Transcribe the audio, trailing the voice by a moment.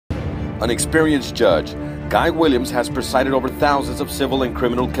An experienced judge, Guy Williams has presided over thousands of civil and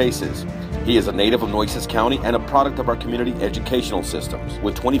criminal cases. He is a native of Nueces County and a product of our community educational systems.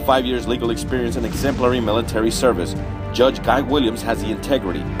 With 25 years legal experience and exemplary military service, Judge Guy Williams has the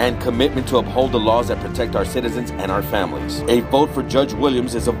integrity and commitment to uphold the laws that protect our citizens and our families. A vote for Judge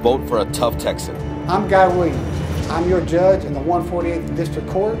Williams is a vote for a tough Texan. I'm Guy Williams. I'm your judge in the 148th District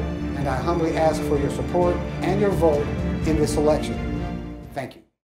Court, and I humbly ask for your support and your vote in this election. Thank you.